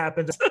like that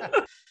happens.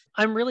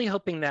 I'm really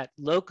hoping that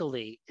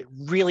locally it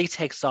really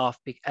takes off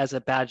as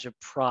a badge of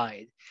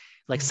pride,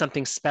 like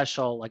something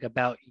special, like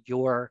about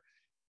your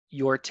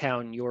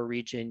town, your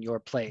region, your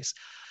place.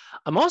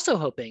 I'm also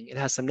hoping it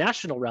has some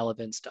national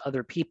relevance to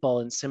other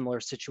people in similar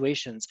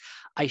situations.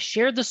 I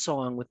shared the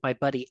song with my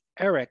buddy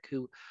Eric,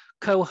 who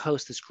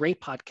co-hosts this great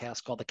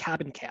podcast called The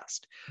Cabin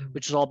Cast,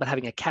 which is all about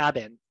having a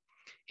cabin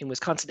in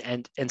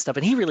Wisconsin and stuff.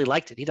 And he really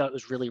liked it. He thought it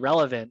was really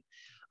relevant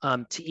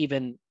to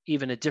even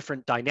a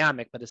different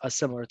dynamic, but it's a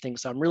similar thing.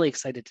 So I'm really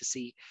excited to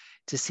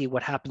see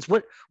what happens.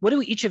 What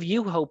do each of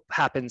you hope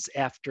happens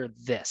after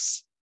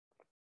this?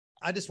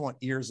 I just want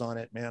ears on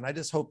it, man. I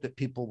just hope that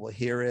people will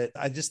hear it.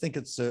 I just think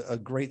it's a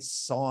great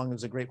song. It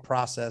was a great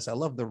process. I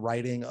love the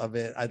writing of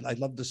it. I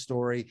love the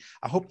story.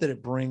 I hope that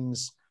it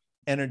brings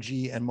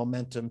energy and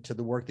momentum to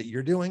the work that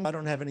you're doing. I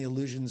don't have any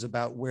illusions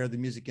about where the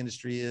music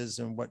industry is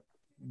and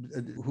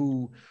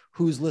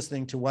who's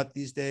listening to what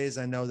these days.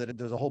 I know that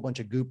there's a whole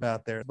bunch of goop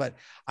out there, but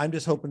I'm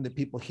just hoping that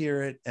people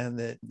hear it and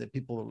that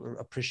people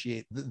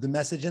appreciate the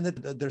message and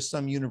that there's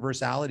some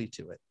universality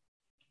to it.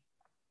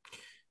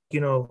 You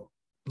know,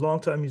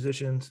 longtime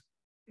musicians,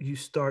 you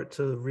start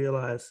to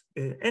realize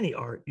in any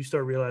art, you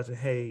start realizing,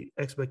 hey,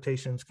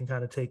 expectations can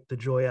kind of take the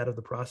joy out of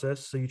the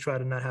process. So you try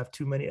to not have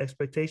too many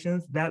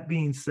expectations. That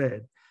being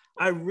said,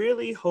 I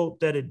really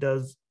hope that it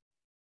does.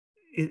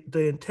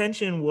 The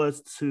intention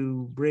was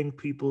to bring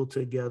people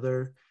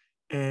together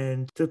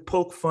and to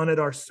poke fun at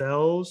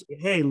ourselves.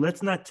 Hey,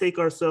 let's not take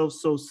ourselves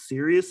so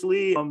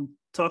seriously. I'm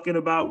talking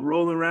about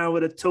rolling around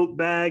with a tote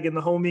bag and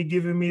the homie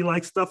giving me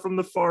like stuff from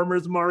the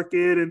farmer's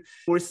market. And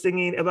we're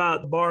singing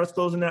about bars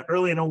closing that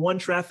early in a one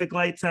traffic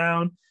light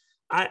town.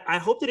 I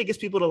hope that it gets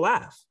people to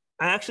laugh.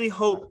 I actually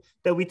hope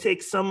that we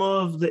take some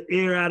of the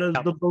air out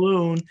of the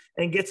balloon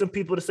and get some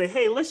people to say,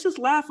 hey, let's just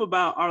laugh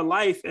about our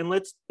life and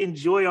let's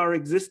enjoy our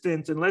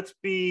existence and let's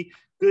be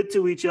good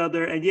to each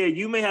other. And yeah,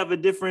 you may have a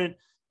different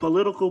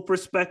political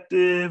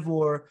perspective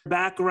or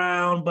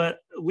background, but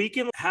we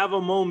can have a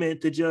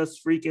moment to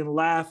just freaking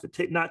laugh,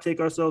 not take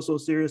ourselves so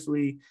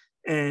seriously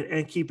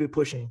and keep it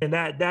pushing. And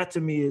that to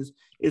me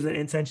is an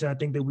intention I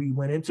think that we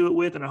went into it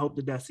with, and I hope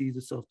that sees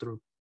itself through.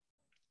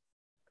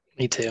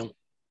 Me too.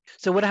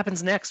 So what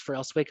happens next for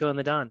El Sueco and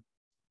the Don?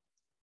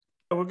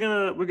 We're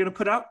gonna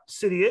put out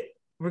City It.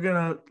 We're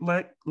gonna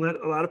let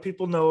a lot of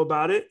people know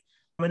about it.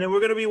 And then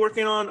we're going to be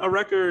working on a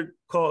record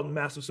called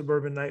Massive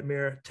Suburban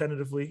Nightmare,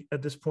 tentatively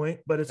at this point.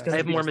 But it's going to I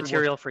have more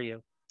material for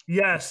you.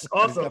 Yes,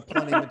 awesome. We've got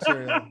plenty of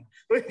material.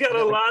 We got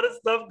a lot of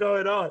stuff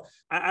going on.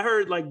 I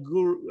heard like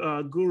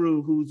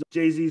Guru, who's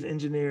Jay-Z's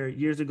engineer,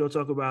 years ago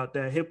talk about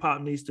that hip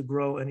hop needs to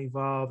grow and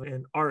evolve,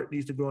 and art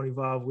needs to grow and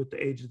evolve with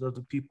the ages of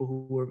the people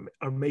who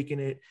are making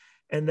it,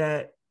 and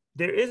that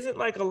there isn't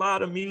like a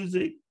lot of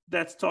music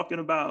that's talking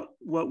about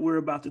what we're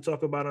about to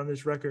talk about on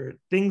this record.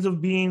 Things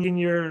of being in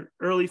your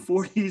early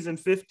 40s and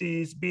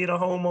 50s, being a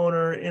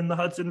homeowner in the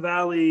Hudson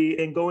Valley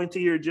and going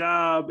to your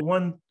job.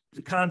 One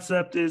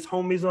concept is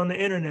Homies on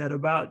the Internet,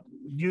 about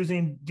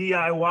using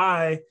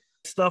DIY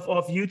stuff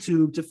off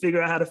YouTube to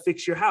figure out how to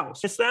fix your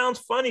house. It sounds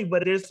funny,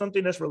 but it is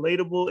something that's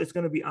relatable. It's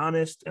going to be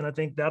honest, and I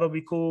think that'll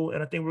be cool.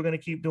 And I think we're going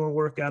to keep doing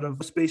work out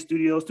of Space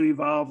Studios to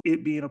evolve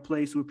it being a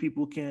place where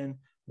people can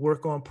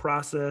work on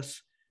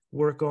process,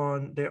 work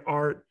on their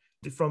art,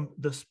 from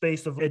the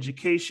space of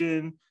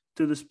education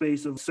to the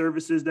space of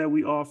services that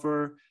we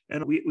offer.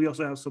 And we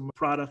also have some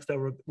products that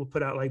we'll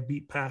put out, like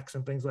beat packs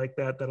and things like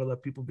that, that'll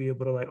let people be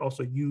able to like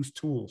also use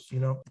tools, you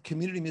know?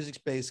 Community music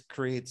space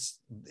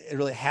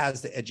really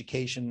has the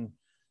education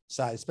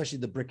side, especially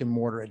the brick and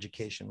mortar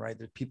education, right?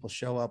 That people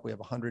show up. We have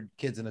 100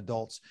 kids and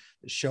adults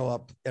that show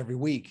up every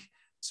week.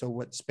 So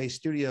what Space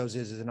Studios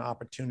is an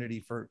opportunity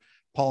for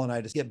Paul and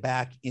I to get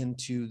back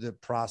into the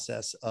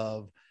process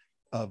of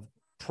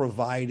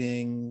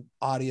providing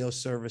audio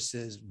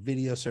services,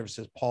 video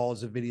services. Paul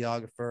is a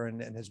videographer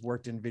and has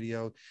worked in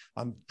video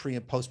pre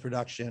and post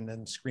production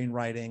and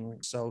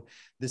screenwriting. So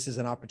this is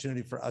an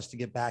opportunity for us to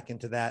get back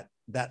into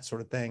that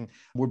sort of thing.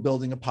 We're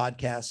building a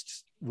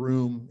podcast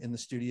room in the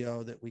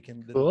studio that we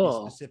can be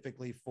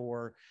specifically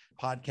for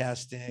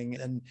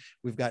podcasting, and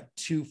we've got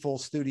 2 full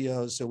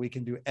studios so we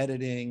can do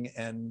editing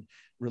and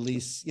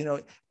release,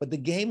 but the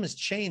game has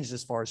changed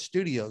as far as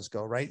studios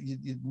go, right?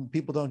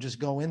 People don't just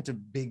go into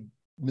big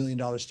 $1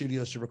 million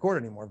studios to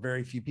record anymore.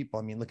 Very few people.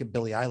 I mean, look at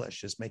Billie Eilish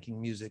just making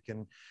music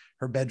in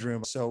her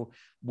bedroom. So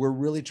we're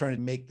really trying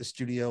to make the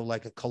studio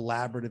like a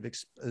collaborative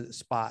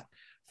spot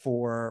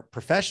for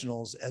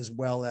professionals as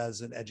well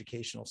as an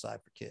educational side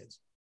for kids.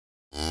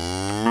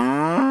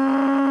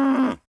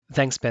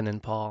 Thanks, Ben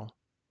and Paul.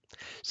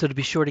 So to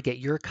be sure to get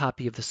your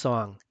copy of the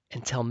song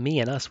and tell me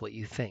and us what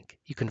you think,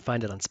 you can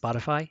find it on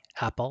Spotify,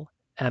 Apple,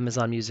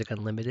 Amazon Music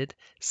Unlimited,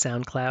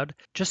 SoundCloud.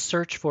 Just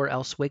search for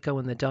El Sueco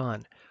and the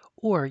Dawn.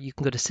 Or you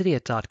can go to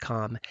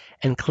Cityit.com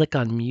and click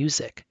on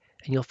music,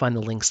 and you'll find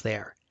the links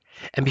there.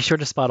 And be sure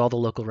to spot all the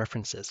local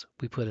references.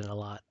 We put in a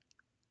lot.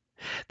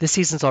 This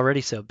season's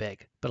already so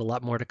big, but a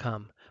lot more to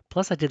come.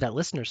 Plus, I did that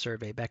listener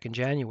survey back in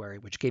January,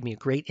 which gave me a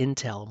great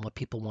intel on what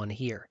people want to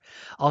hear.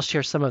 I'll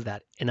share some of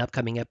that in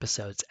upcoming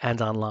episodes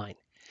and online.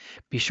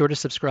 Be sure to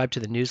subscribe to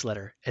the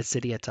newsletter at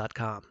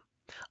Cityit.com.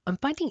 I'm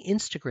finding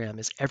Instagram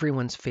is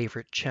everyone's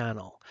favorite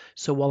channel,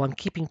 so while I'm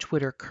keeping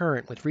Twitter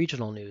current with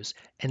regional news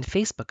and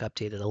Facebook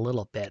updated a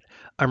little bit,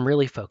 I'm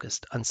really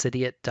focused on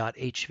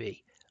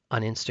Cityit.hv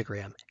on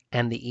Instagram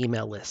and the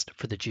email list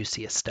for the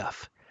juiciest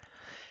stuff.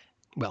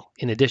 Well,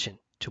 in addition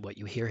to what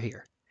you hear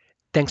here.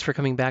 Thanks for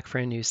coming back for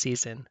a new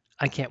season.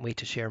 I can't wait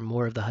to share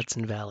more of the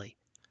Hudson Valley.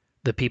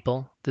 The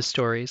people, the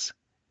stories,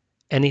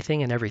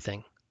 anything and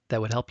everything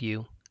that would help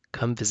you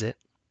come visit.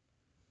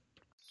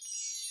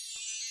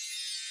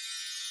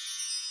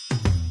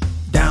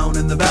 Down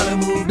in the valley,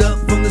 moved up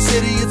from the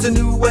city. It's a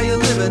new way of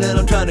living and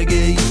I'm trying to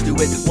get used to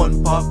it.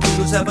 1 part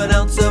noodles, half an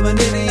ounce of an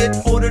idiot.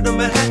 Ordered a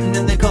Manhattan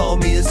and they call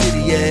me a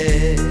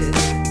city-ass.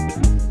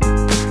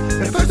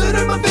 At first I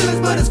hurt my feelings,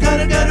 but it's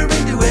kinda got a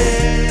ring to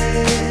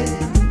it.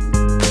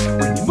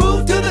 When you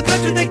move to the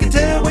country, they can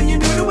tell when you're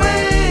new to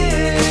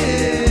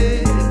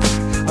it.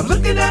 I'm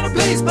looking at a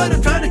place, but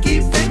I'm trying to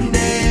keep fitting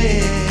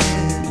in.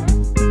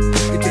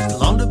 It takes too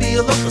long to be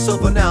a local, so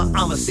for now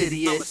I'm a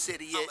city-ass.